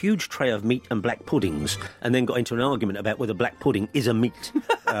they won a huge tray of meat and black puddings and then got into an argument about whether black pudding is a meat.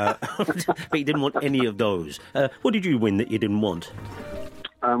 But he didn't want any of those. What did you win that you didn't want?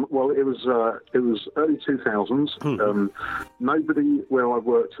 Well, it was early 2000s. Nobody where I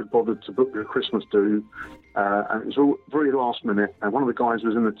worked had bothered to book a Christmas do, and it was all very last minute. And one of the guys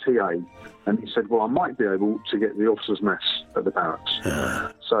was in the TA, and he said, "Well, I might be able to get the officers' mess at the barracks."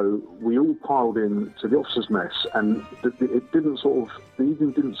 So we all piled in to the officers' mess, and it didn't the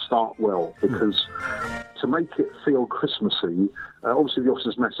evening didn't start well because to make it feel Christmassy. Obviously, the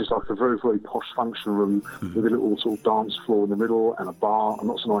officers' mess is like a very, very posh function room with a little sort of dance floor in the middle and a bar and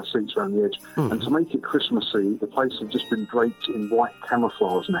lots of nice seats around the edge. And to make it Christmassy, the place had just been draped in white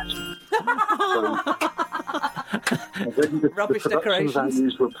camouflage net. The production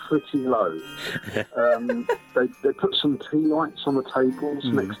values were pretty low. They put some tea lights on the tables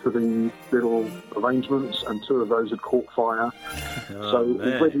next to the little arrangements, and two of those had caught fire.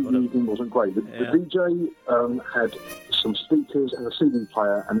 Already the evening wasn't great. The DJ had some speakers and a CD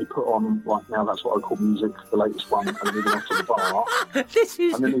player, and he put on, like, now that's what I call music, the latest one, and then he went off to the bar. This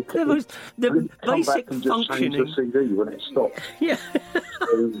is the basic and just functioning. changed the CD when it stopped. Yeah.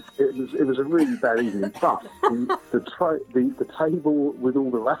 It was a really bad evening, but the table with all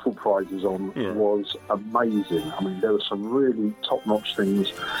the raffle prizes on was amazing. I mean, there were some really top-notch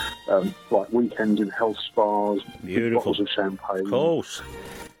things, like weekends in health spas, beautiful bottles of champagne. Of course.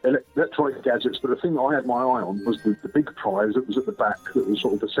 Electronic gadgets, but the thing that I had my eye on was the big prize that was at the back, that was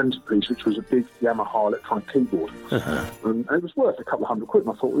sort of the centrepiece, which was a big Yamaha electronic keyboard. And it was worth a couple of £100, and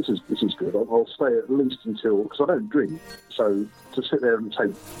I thought, this is good. I'll stay at least until, because I don't drink, so to sit there and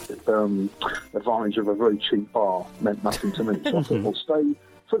take advantage of a very cheap bar meant nothing to me. So I thought, I'll stay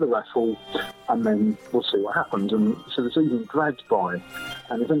for the raffle, and then we'll see what happens. And so this evening dragged by,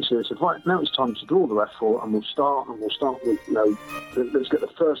 and eventually I said, right, now it's time to draw the raffle, and we'll start with, let's get the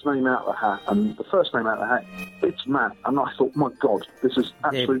first name out of the hat. And the first name out of the hat, it's Matt. And I thought, my God, this is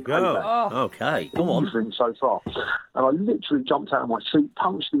absolute payback. Oh, okay, come on. So far. And I literally jumped out of my seat,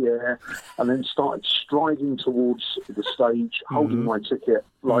 punched the air, and then started striding towards the stage, holding my ticket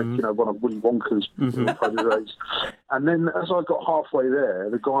like, one of Willy Wonka's proteges. And then as I got halfway there,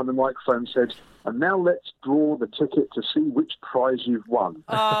 the guy on the microphone said, "And now let's draw the ticket to see which prize you've won."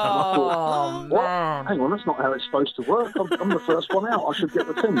 And I thought, what? Man. Hang on, that's not how it's supposed to work. I'm the first one out. I should get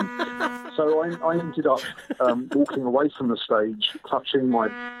the thing. So I ended up walking away from the stage, clutching my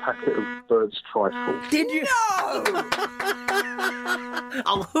packet of Bird's Trifle. Did you? No!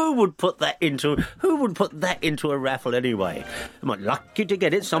 Oh, who would put that into a raffle anyway? I'm lucky to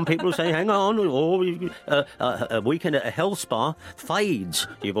get it. Some people say, hang on, or a weekend at a health spa fades.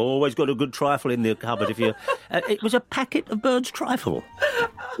 You've always got a good trifle in the cupboard if you... it was a packet of Bird's Trifle.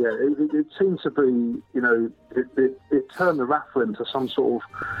 Yeah, it seemed to be, it turned the raffle into some sort of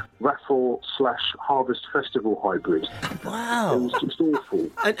raffle/harvest festival hybrid. Wow. It was just awful.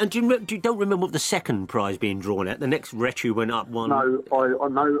 And you don't remember the second prize being drawn at? The next Retu went up one. No, I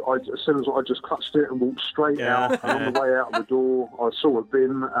know. As soon as I just clutched it and walked straight out, and on the way out of the door, I saw a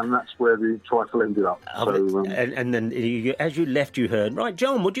bin, and that's where the trifle ended up. And then as you left, you heard, right,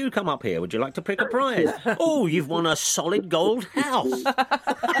 John, would you come up here? Would you like to pick a prize? Oh, you've won a solid gold house.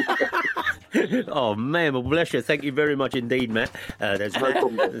 Oh, man, well, bless you. Thank you very much indeed, Matt.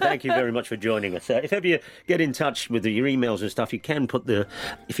 Thank you very much for joining us. If ever you get in touch with your emails and stuff, you can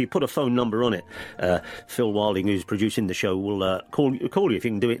if you put a phone number on it, Phil Wilding, who's producing the show, will call you if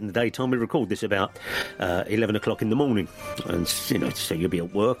you can do it in the daytime. We record this about 11 o'clock in the morning. And, so you'll be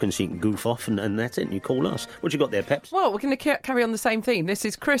at work and so you can goof off and that's it. And you call us. What you got there, Peps? Well, we're going to carry on the same theme. This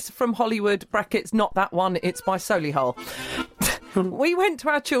is Chris from Hollywood, brackets, not that one, it's by Solihull. We went to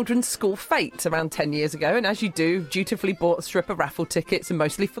our children's school fete around 10 years ago, and as you do, dutifully bought a strip of raffle tickets and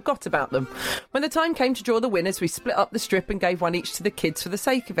mostly forgot about them. When the time came to draw the winners, we split up the strip and gave one each to the kids for the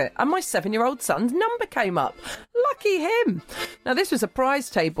sake of it. And my 7-year-old son's number came up. Lucky him! Now, this was a prize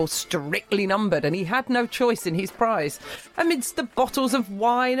table strictly numbered, and he had no choice in his prize. Amidst the bottles of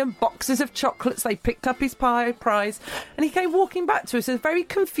wine and boxes of chocolates, they picked up his prize, and he came walking back to us with a very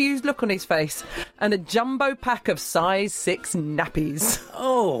confused look on his face and a jumbo pack of size 6 nappies.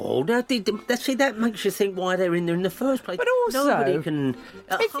 Oh, see, that makes you think why they're in there in the first place. But also, nobody can...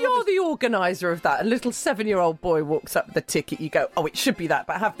 if you're the organiser of that, a little 7-year-old boy walks up with the ticket, you go, oh, it should be that,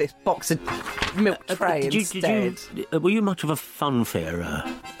 but have this box of milk tray instead. Were you much of a funfair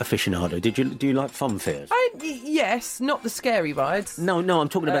aficionado? Do you like funfairs? Yes, not the scary rides. No, I'm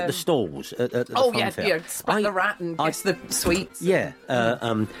talking about the stalls at the funfair. Splat the rat and guess the sweets. Yeah,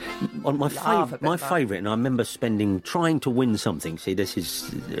 my favourite, and I remember trying to win something. See, this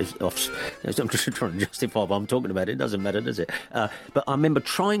is off. I'm just trying to justify what I'm talking about. It doesn't matter, does it? But I remember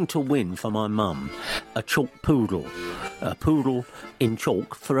trying to win for my mum a chalk poodle in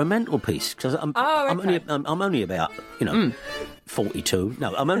chalk for a mantelpiece, because I'm only about 42.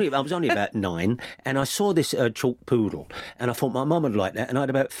 No, I was only about 9, and I saw this chalk poodle, and I thought my mum would like that, and I had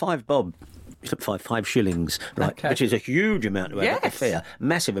about 5 bob. 5 shillings, right, okay. Which is a huge amount at the fair,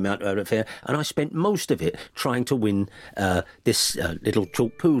 massive amount at the fair, and I spent most of it trying to win this little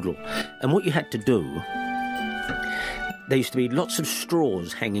chalk poodle. And what you had to do, there used to be lots of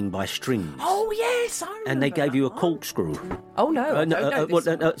straws hanging by strings. Oh yes, I remember. And they gave you a corkscrew. Oh no,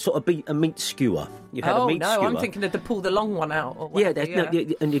 sort of a meat skewer. You had a meat skewer. I'm thinking of to pull the long one out. Or whatever,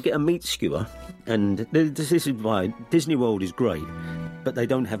 and you get a meat skewer, and this is why Disney World is great. But they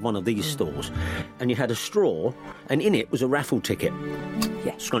don't have one of these stores. And you had a straw, and in it was a raffle ticket,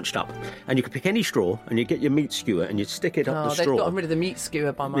 scrunched up. And you could pick any straw, and you get your meat skewer, and you'd stick it up the straw. They've gotten rid of the meat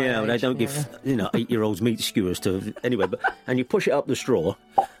skewer by my age. Yeah, they don't give 8-year-olds meat skewers to anyway. And you push it up the straw,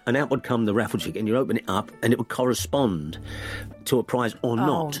 and out would come the raffle ticket, and you open it up, and it would correspond to a prize or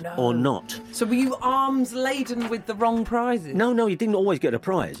not. So were you arms laden with the wrong prizes? No, you didn't always get a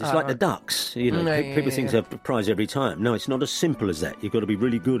prize. It's like the ducks. People think there's a prize every time. No, it's not as simple as that. You've got to be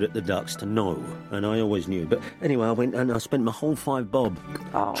really good at the ducks to know. And I always knew. But anyway, I went and I spent my whole 5 bob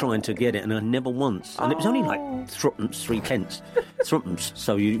trying to get it, and I never once. And it was only like threepence, 3 pence. Threepence.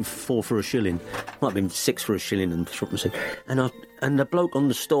 So you 4 for a shilling. Might have been 6 for a shilling and threepence. And the bloke on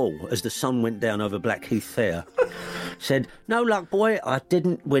the stall, as the sun went down over Blackheath Fair, said, "No luck, boy, I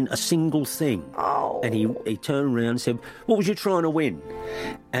didn't win a single thing." Oh. And he turned around and said, "What was you trying to win?"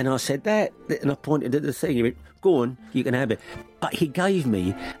 And I said, "That." And I pointed at the thing. He went, "Go on, you can have it." But he gave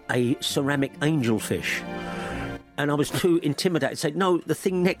me a ceramic angelfish. And I was too intimidated to say, "No, the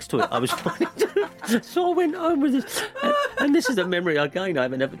thing next to it." I was fine. So I went home with this. And this is a memory again I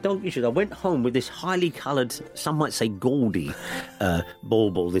haven't ever donkey shit. I went home with this highly coloured, some might say gaudy,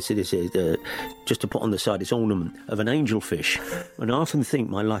 bauble. This is just to put on the side, this ornament of an angelfish. And I often think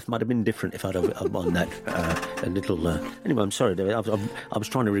my life might have been different if I'd have won that a little. Anyway, I'm sorry, David. I was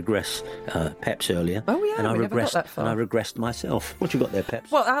trying to regress Peps earlier. Oh yeah, and I never got that far. And I regressed myself. What you got there,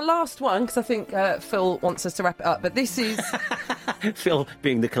 Peps? Well, our last one, because I think Phil wants us to wrap it up. But this is Phil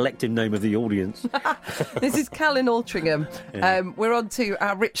being the collective name of the audience. This is Cal in Altrincham. Yeah. We're on to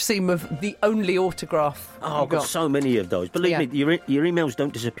our rich seam of the only autograph. Oh, I've got so many of those. Believe me, your emails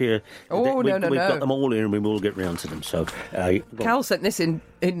don't disappear. Oh, We've got them all here and we will get round to them. So, Cal sent this in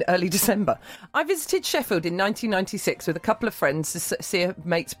early December. I visited Sheffield in 1996 with a couple of friends to see a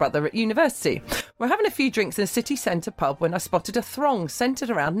mate's brother at university. We're having a few drinks in a city centre pub when I spotted a throng centred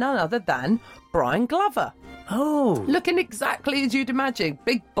around none other than Brian Glover. Oh. Looking exactly as you'd imagine.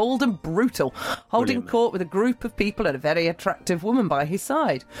 Big, bold and brutal. Holding court with a group of people and a very attractive woman by his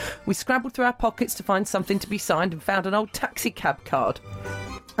side. We scrabbled through our pockets to find something to be signed and found an old taxi cab card.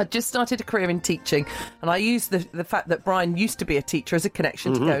 I'd just started a career in teaching, and I used the fact that Brian used to be a teacher as a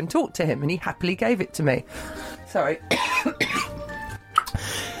connection to go and talk to him, and he happily gave it to me. Sorry.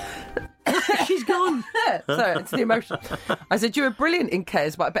 She's gone. Sorry, it's the emotion. I said, "You were brilliant in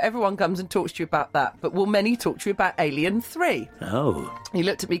Kes, but I bet everyone comes and talks to you about that. But will many talk to you about Alien 3? Oh. He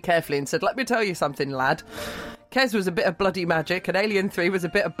looked at me carefully and said, "Let me tell you something, lad. Kes was a bit of bloody magic and Alien 3 was a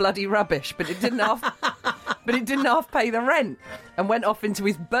bit of bloody rubbish, but it didn't half pay the rent," and went off into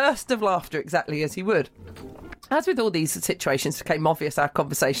his burst of laughter exactly as he would. As with all these situations, it became obvious our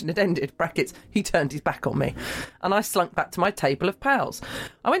conversation had ended. Brackets, he turned his back on me. And I slunk back to my table of pals.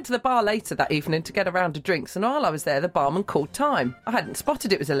 I went to the bar later that evening to get a round of drinks, and while I was there, the barman called time. I hadn't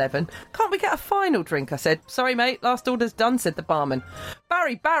spotted it was 11. Can't we get a final drink? I said. Sorry, mate, last order's done, said the barman.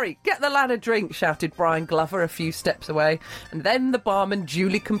 Barry, get the lad a drink, shouted Brian Glover a few steps away. And then the barman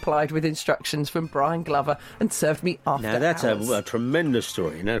duly complied with instructions from Brian Glover and served me after hours. Now, that's a tremendous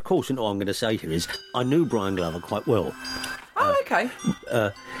story. Now, of course, all I'm going to say here is I knew Brian Glover quite well. Oh, okay.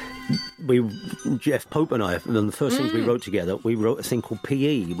 Jeff Pope and I, one of the first things we wrote together, we wrote a thing called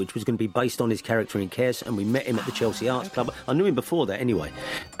PE, which was going to be based on his character in Cares, and we met him at the Chelsea Arts Club. I knew him before that anyway.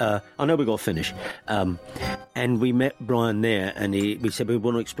 I know we got to finish. And we met Brian there, and we said we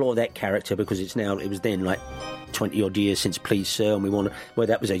want to explore that character because it was then like 20-odd years since Please Sir, and we want to, where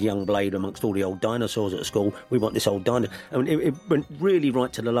that was a young blade amongst all the old dinosaurs at the school, we want this old dinosaur. And it went really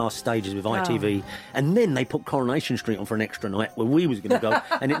right to the last stages with ITV, and then they put Coronation Street on for an extra night where we was going to go,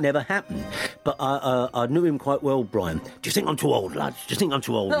 and it never happened. But I knew him quite well, Brian. Do you think I'm too old, lads? Do you think I'm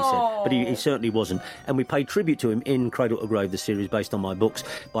too old, he said. But he certainly wasn't. And we paid tribute to him in Cradle to Grave, the series based on my books,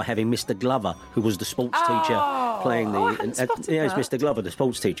 by having Mr. Glover, who was the sports teacher, playing the... it's Mr. Glover, the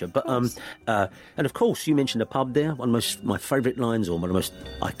sports teacher. But and of course, you mentioned a pub there, one of my favourite lines, or one of the most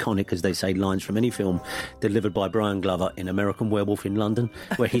iconic, as they say, lines from any film, delivered by Brian Glover in American Werewolf in London,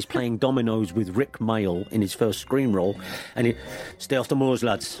 where he's playing dominoes with Rick Mayall in his first screen role, and he, stay off the moors,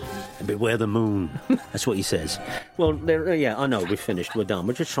 lads, and beware the moon. That's what he says. Well, I know, we're finished, we're done.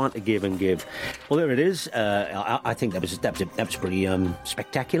 We're just trying to give and give. Well, there it is. I think that was pretty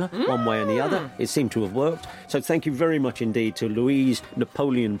spectacular, one way and the other. It seemed to have worked. So thank you very much indeed to Louise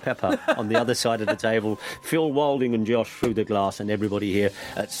Napoleon Pepper on the other side of the table, Phil Wilding and Josh through the glass, and everybody here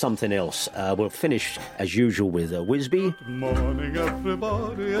at Something Else. We'll finish, as usual, with Wisby. Good morning,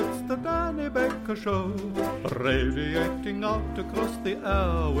 everybody. It's the Danny Baker Show, radiating out across the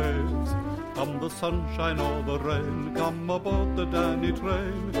airwaves. Come the sunshine or the rain, come aboard the Danny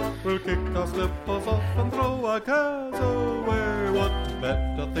train. We'll kick our slippers off and throw our cares away. What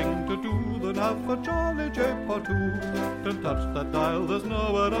better thing to do than have a jolly jape or two? Don't touch that dial, there's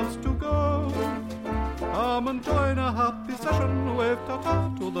nowhere else to go. Come and join a happy session, wave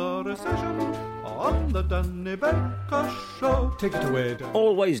ta-ta to the recession on the Danny Baker Show. Take it away, Dan.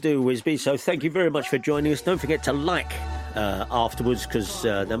 Always do, Wisby, so thank you very much for joining us. Don't forget to like afterwards, because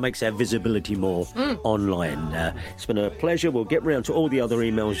that makes our visibility more online. It's been a pleasure. We'll get round to all the other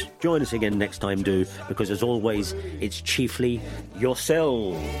emails. Join us again next time, do, because as always, it's chiefly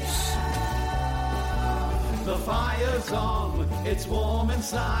yourselves. The fire's on, it's warm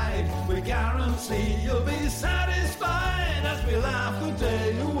inside. We guarantee you'll be satisfied as we laugh the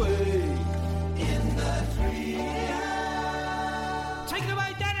day away in the tree. Take it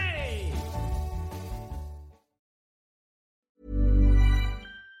away, Danny!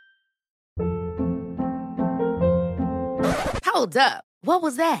 Hold up. What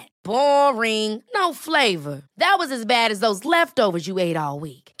was that? Boring. No flavor. That was as bad as those leftovers you ate all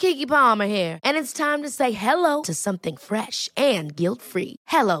week. Keke Palmer here, and it's time to say hello to something fresh and guilt-free.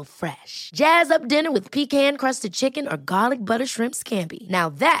 Hello Fresh. Jazz up dinner with pecan-crusted chicken or garlic butter shrimp scampi. Now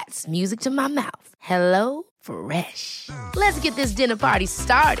that's music to my mouth. Hello Fresh. Let's get this dinner party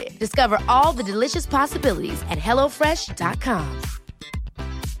started. Discover all the delicious possibilities at HelloFresh.com.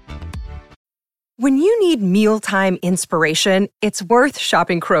 When you need mealtime inspiration, it's worth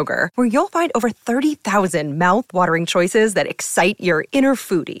shopping Kroger, where you'll find over 30,000 mouth-watering choices that excite your inner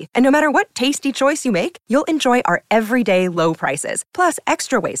foodie. And no matter what tasty choice you make, you'll enjoy our everyday low prices, plus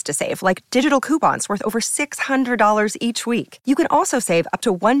extra ways to save, like digital coupons worth over $600 each week. You can also save up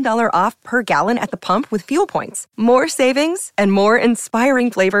to $1 off per gallon at the pump with fuel points. More savings and more inspiring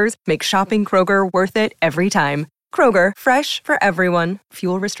flavors make shopping Kroger worth it every time. Kroger, fresh for everyone.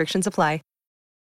 Fuel restrictions apply.